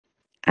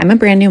I'm a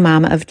brand new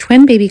mom of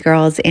twin baby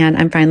girls, and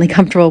I'm finally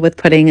comfortable with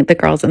putting the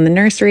girls in the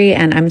nursery.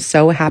 And I'm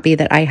so happy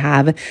that I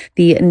have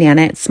the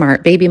Nanit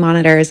smart baby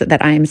monitors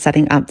that I'm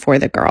setting up for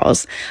the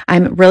girls.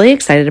 I'm really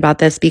excited about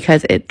this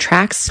because it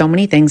tracks so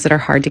many things that are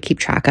hard to keep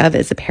track of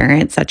as a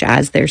parent, such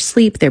as their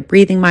sleep, their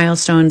breathing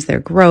milestones, their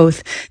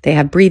growth. They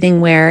have breathing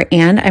wear,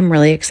 and I'm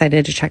really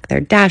excited to check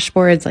their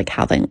dashboards, like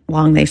how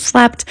long they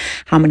slept,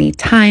 how many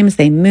times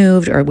they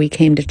moved, or we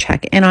came to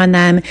check in on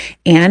them.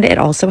 And it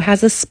also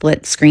has a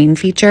split screen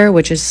feature,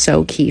 which is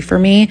so key for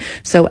me.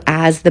 So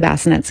as the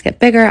bassinets get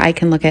bigger, I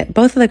can look at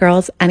both of the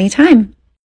girls anytime.